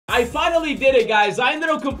I finally did it, guys. I ended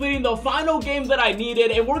up completing the final game that I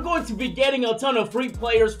needed, and we're going to be getting a ton of free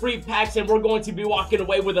players, free packs, and we're going to be walking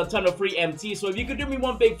away with a ton of free MT. So if you could do me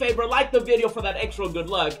one big favor, like the video for that extra good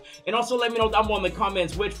luck, and also let me know down below in the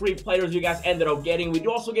comments which free players you guys ended up getting. We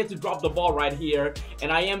do also get to drop the ball right here,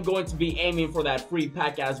 and I am going to be aiming for that free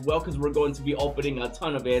pack as well, because we're going to be opening a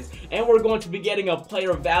ton of it, and we're going to be getting a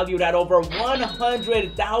player valued at over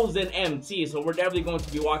 100,000 MT. So we're definitely going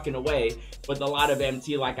to be walking away with a lot of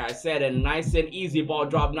MT, like I said, and nice and easy ball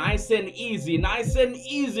drop, nice and easy,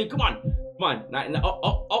 come on, there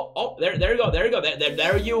you go,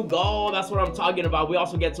 there you go, that's what I'm talking about. We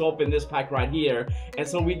also get to open this pack right here, and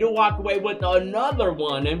so we do walk away with another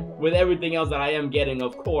one with everything else that I am getting,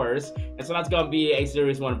 of course, and so that's gonna be a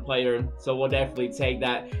series 1 player, so we'll definitely take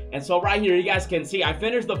that. And so right here you guys can see I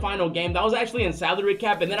finished the final game. That was actually in salary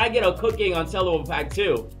cap, and then I get a cooking on sellable pack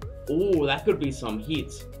too. Ooh, that could be some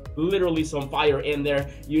heat. Literally some fire in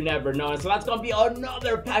there, you never know. And so that's gonna be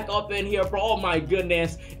another pack up in here, bro. Oh my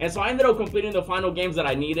goodness. And so I ended up completing the final games that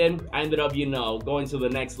I needed. I ended up, you know, going to the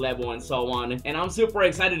next level and so on, and I'm super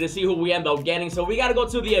excited to see who we end up getting. So we got to go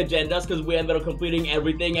to the agendas because we ended up completing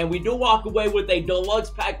everything, and we do walk away with a deluxe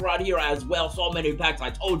pack right here as well. So many packs, I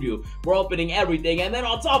told you, we're opening everything. And then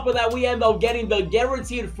on top of that, we end up getting the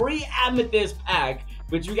guaranteed free amethyst pack,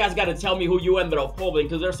 which you guys got to tell me who you ended up pulling,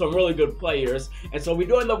 because there's some really good players. And so we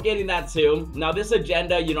do end up getting that too. Now this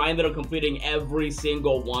agenda, you know, I ended up completing every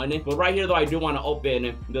single one, but right here though, I do want to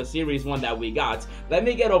open the series 1 that we got. Let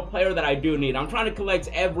me get a player that I do need. I'm trying to collect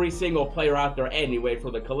every single player out there anyway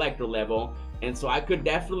for the collector level, and so I could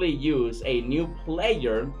definitely use a new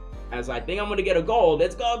player, as I think I'm gonna get a gold.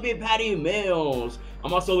 It's gonna be Patty Mills.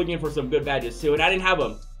 I'm also looking for some good badges too, and I didn't have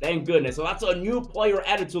them, thank goodness. So that's a new player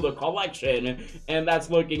added to the collection, and that's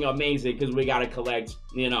looking amazing because we gotta collect,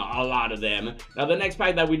 you know, a lot of them. Now the next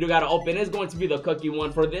pack that we do gotta open is going to be the cookie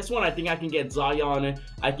one. For this one, I think I can get Zion,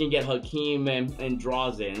 I can get Hakeem, and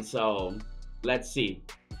Drazen. So let's see.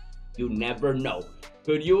 You never know.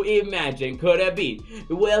 Could you imagine? Could it be?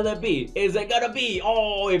 Will it be? Is it gonna be?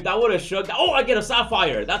 Oh, if that would have shook. Oh, I get a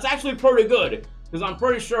sapphire. That's actually pretty good, because I'm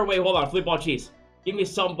pretty sure. Wait, hold on. Flip ball cheese. Give me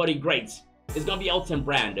somebody great. It's gonna be Elton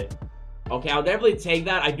Brand. Okay, I'll definitely take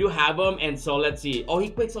that. I do have him, and so let's see. Oh, he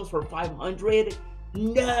quick sells for 500.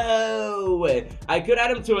 No, I could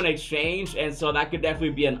add him to an exchange, and so that could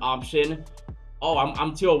definitely be an option. Oh,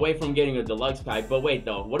 I'm 2 away from getting a deluxe pack. But wait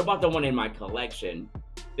though, what about the one in my collection?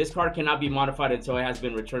 This card cannot be modified until it has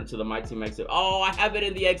been returned to the MyTeam exhibit. Oh, I have it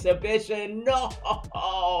in the exhibition. No.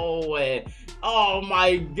 Oh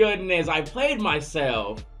my goodness, I played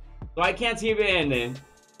myself, so I can't even.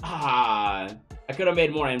 I could have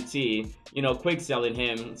made more MT, you know, quick selling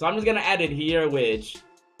him. So I'm just gonna add it here, which,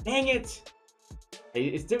 dang it.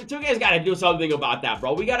 2K's gotta do something about that,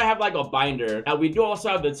 bro. We gotta have like a binder. Now we do also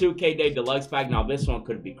have the 2K Day Deluxe pack. Now this one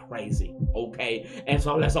could be crazy, okay? And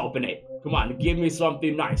so let's open it. Come on, give me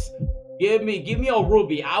something nice. Give me a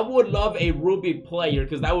ruby. I would love a ruby player,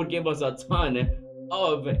 because that would give us a ton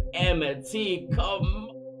of MT. Come.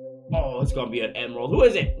 Oh, it's gonna be an emerald. Who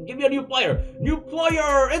is it? Give me a new player. New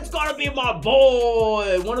player. It's gonna be my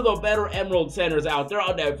boy. One of the better emerald centers out there.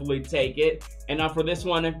 I'll definitely take it. And now for this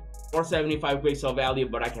one, 475 quick sell value,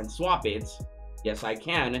 but I can swap it. Yes, I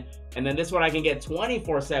can. And then this one I can get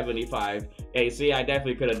 2475. Hey, see, I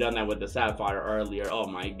definitely could have done that with the sapphire earlier. Oh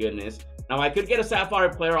my goodness. Now I could get a sapphire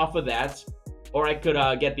player off of that, or I could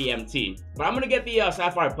get the MT, but I'm gonna get the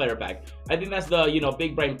sapphire player pack. I think that's the, you know,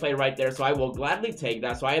 big brain play right there, so I will gladly take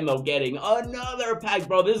that. So I end up getting another pack,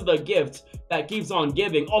 bro. This is the gift that keeps on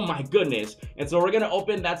giving. Oh my goodness. And so we're gonna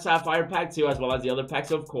open that sapphire pack too, as well as the other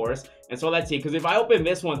packs, of course. And so let's see, because if I open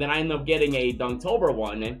this one, then I end up getting a Dunktober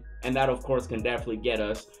one, and that of course can definitely get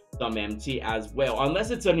us some MT as well, unless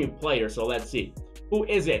it's a new player. So let's see, who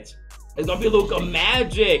is it? It's gonna be Luka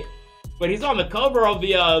Magic. But he's on the cover of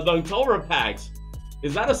the Dunktober packs.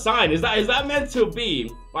 Is that a sign? Is that meant to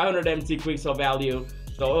be? 500 MT quick sell value.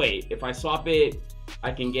 So wait, if I swap it,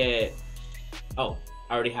 I can get. Oh,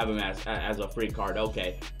 I already have him as a free card.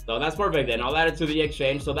 Okay, so that's perfect then. I'll add it to the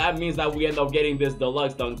exchange. So that means that we end up getting this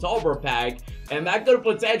deluxe Dunktober pack, and that could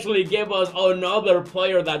potentially give us another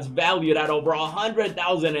player that's valued at over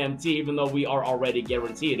 100,000 MT, even though we are already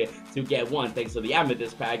guaranteed to get one thanks to the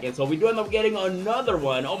amethyst pack. And so we do end up getting another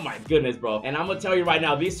one. Oh my goodness, bro. And I'm gonna tell you right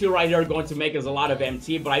now, these two right here are going to make us a lot of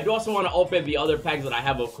MT, but I do also want to open the other packs that I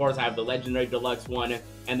have. Of course, I have the legendary deluxe one,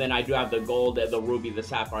 and then I do have the gold, the ruby, the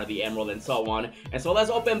sapphire, the emerald, and so on. And so let's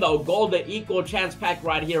open the gold, the equal chance pack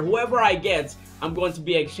right here. Whoever I get, I'm going to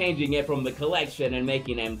be exchanging it from the collection and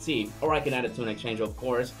making MT, or I can add it to to an exchange, of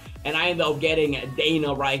course, and I end up getting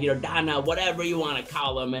Dana right here, Dana, whatever you want to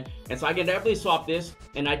call him. And so I can definitely swap this,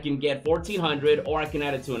 and I can get 1400, or I can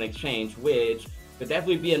add it to an exchange, which could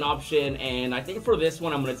definitely be an option. And I think for this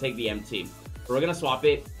one, I'm going to take the MT. So we're going to swap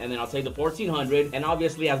it, and then I'll take the 1400, and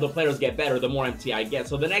obviously as the players get better, the more MT I get.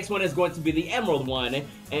 So the next one is going to be the Emerald one,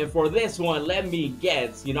 and for this one, let me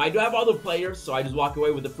get, you know, I do have all the players, so I just walk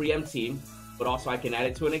away with the free MT, but also I can add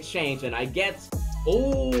it to an exchange, and I get,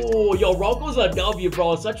 oh, yo, Roko's a W,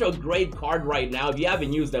 bro. It's such a great card right now. If you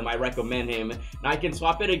haven't used him, I recommend him. Now I can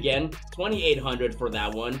swap it again, 2800 for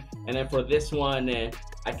that one, and then for this one,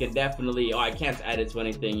 I can definitely, oh, I can't add it to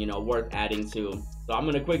anything, you know, worth adding to. So I'm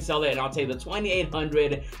going to quick sell it, and I'll take the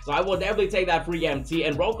 2800. So I will definitely take that free MT.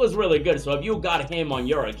 And Roko's really good. So if you got him on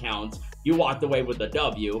your account, you walked away with the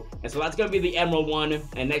W. And so that's going to be the Emerald one.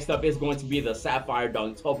 And next up is going to be the Sapphire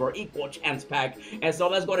Dunktober Equal Chance Pack. And so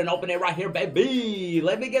let's go ahead and open it right here, baby.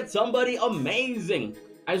 Let me get somebody amazing.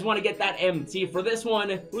 I just want to get that MT. For this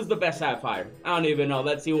one, who's the best Sapphire? I don't even know.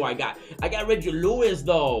 Let's see who I got. I got Reggie Lewis,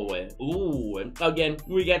 though. Ooh. Again,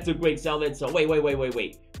 we get to quick sell it. So wait.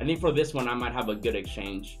 I think for this one, I might have a good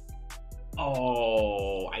exchange.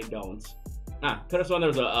 Oh, I don't. Could have sworn there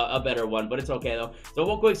was a better one, but it's okay, though. So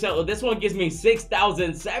we'll quick sell. This one gives me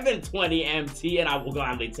 6,720 MT, and I will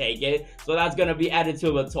gladly take it. So that's going to be added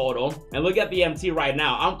to the total. And look at the MT right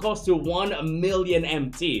now. I'm close to 1 million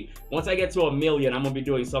MT. Once I get to 1 million, I'm going to be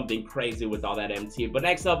doing something crazy with all that MT. But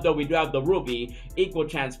next up, though, we do have the Ruby Equal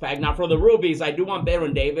Chance Pack. Now, for the Rubies, I do want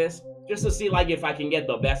Baron Davis, just to see, like, if I can get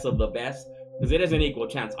the best of the best. Because it is an equal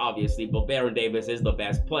chance, obviously, but Baron Davis is the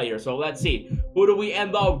best player. So let's see. Who do we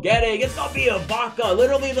end up getting? It's gonna be Ibaka,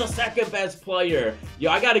 literally the second best player.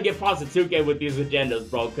 Yo, I gotta get props to 2K with these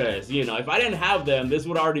agendas, bro, because, you know, if I didn't have them, this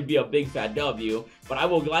would already be a big fat W. But I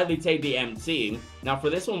will gladly take the MT. Now,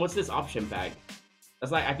 for this one, what's this option pack?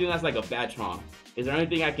 That's like, I think that's like a Batron. Is there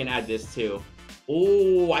anything I can add this to?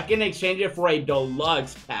 Ooh, I can exchange it for a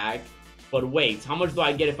deluxe pack. But wait, how much do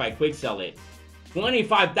I get if I quick sell it?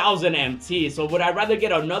 25,000 MT. So would I rather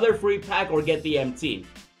get another free pack or get the MT?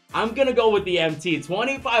 I'm gonna go with the MT.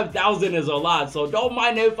 25,000 is a lot, so don't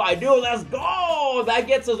mind if I do. Let's go! That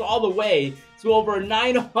gets us all the way to over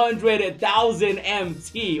 900,000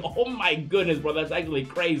 MT. Oh my goodness, bro, that's actually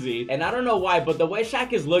crazy. And I don't know why, but the way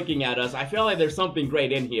Shaq is looking at us, I feel like there's something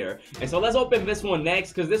great in here. And so let's open this one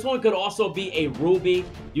next, because this one could also be a Ruby.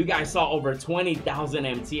 You guys saw over 20,000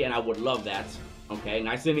 MT, and I would love that. Okay,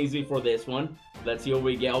 nice and easy for this one. Let's see what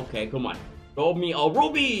we get. Okay, come on. Throw me a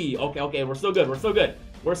Ruby. Okay, we're still good.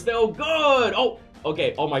 We're still good. Oh,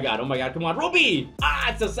 okay. Oh my god. Come on, Ruby.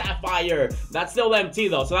 It's a Sapphire. That's still MT,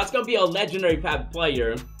 though. So that's going to be a legendary pack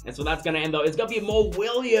player. And so that's going to end up. It's going to be Mo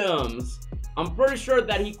Williams. I'm pretty sure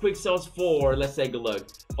that he quick sells for. Let's take a look.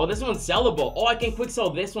 Oh, this one's sellable. Oh, I can quick sell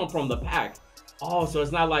this one from the pack. Oh, so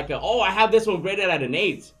it's not like a. Oh, I have this one graded at an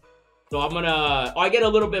 8. So I'm gonna, I get a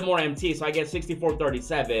little bit more MT, so I get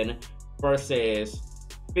 6437 versus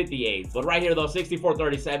 58. But right here, though,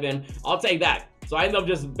 6437, I'll take that. So I end up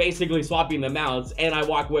just basically swapping them out, and I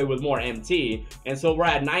walk away with more MT. And so we're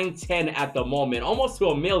at 910 at the moment, almost to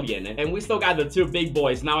 1 million. And we still got the 2 big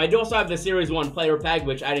boys. Now, I do also have the Series 1 player pack,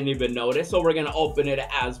 which I didn't even notice. So we're gonna open it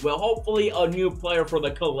as well. Hopefully, a new player for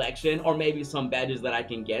the collection, or maybe some badges that I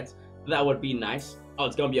can get. That would be nice. Oh,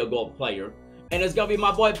 it's gonna be a gold player. And it's gonna be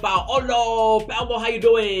my boy Paolo. Paolo, how you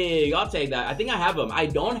doing? I'll take that. I think I have him. I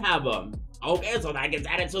don't have him. Okay, so that gets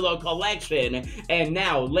added to the collection. And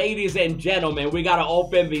now, ladies and gentlemen, we gotta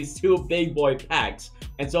open these 2 big boy packs.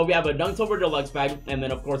 And so we have a Dunktober Deluxe pack, and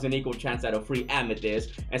then of course an equal chance at a free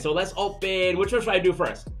amethyst. And so let's open, which one should I do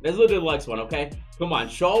first? Let's do the deluxe one, okay? Come on,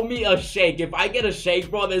 show me a shake. If I get a shake,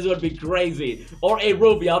 bro, this would be crazy. Or a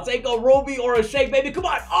ruby. I'll take a ruby or a shake, baby. Come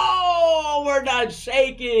on. Oh, we're not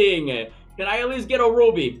shaking. Can I at least get a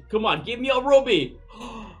ruby? Come on, give me a ruby.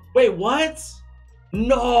 Wait, what?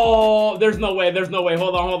 No, there's no way.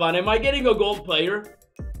 Hold on. Am I getting a gold player?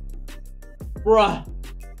 Bruh.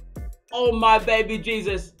 Oh, my baby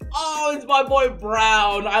Jesus. Oh, it's my boy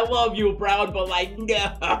Brown. I love you, Brown, but like,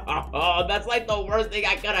 no. That's like the worst thing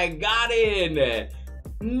I could have gotten.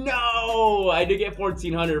 No, I did get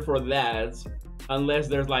 1,400 for that. Unless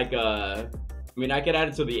there's like a... I mean, I could add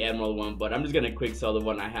it to the Emerald one, but I'm just gonna quick sell the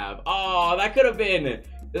one I have. Oh, that could have been...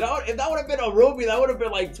 If that would have been a ruby, that would have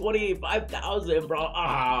been like 25,000, bro.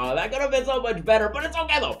 Ah, that could have been so much better, but it's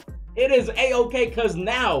okay though. It is a-okay, because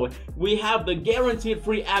now we have the guaranteed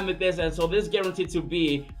free amethyst, and so this is guaranteed to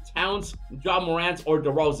be Towns, John Morant, or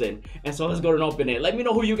DeRozan. And so let's go and open it. Let me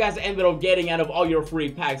know who you guys ended up getting out of all your free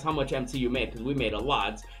packs, how much MT you made, because we made a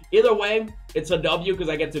lot. Either way, it's a W because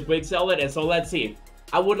I get to quick sell it, and so let's see.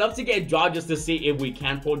 I would love to get Ja just to see if we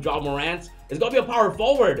can pull Ja Morant. It's gonna be a power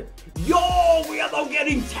forward. Yo, we end up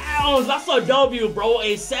getting Towns. That's a W, bro.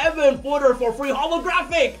 A 7-footer for free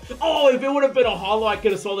holographic. Oh, if it would have been a holo, I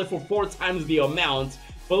could have sold it for 4 times the amount.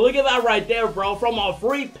 But look at that right there, bro. From a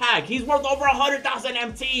free pack, he's worth over 100,000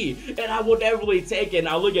 MT, and I would definitely take it.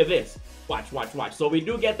 Now look at this. Watch, watch, watch. So we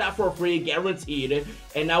do get that for free, guaranteed,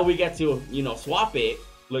 and now we get to, you know, swap it.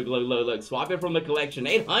 Look, look, look, look. Swap it from the collection.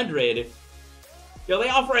 800. Yo, they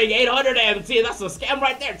offering 800 MT. That's a scam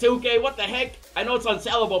right there, 2K. What the heck? I know it's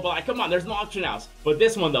unsellable, but like, come on, there's no auction house. But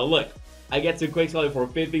this one, though, look. I get to quick sell it for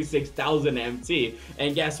 56,000 MT.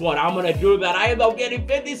 And guess what? I'm gonna do that. I end up getting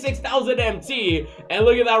 56,000 MT. And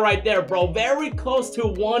look at that right there, bro. Very close to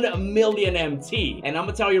 1 million MT. And I'm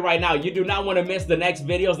gonna tell you right now, you do not want to miss the next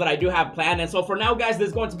videos that I do have planned. And so for now, guys, this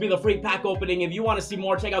is going to be the free pack opening. If you want to see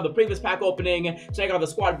more, check out the previous pack opening. Check out the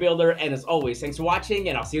squad builder. And as always, thanks for watching,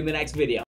 and I'll see you in the next video.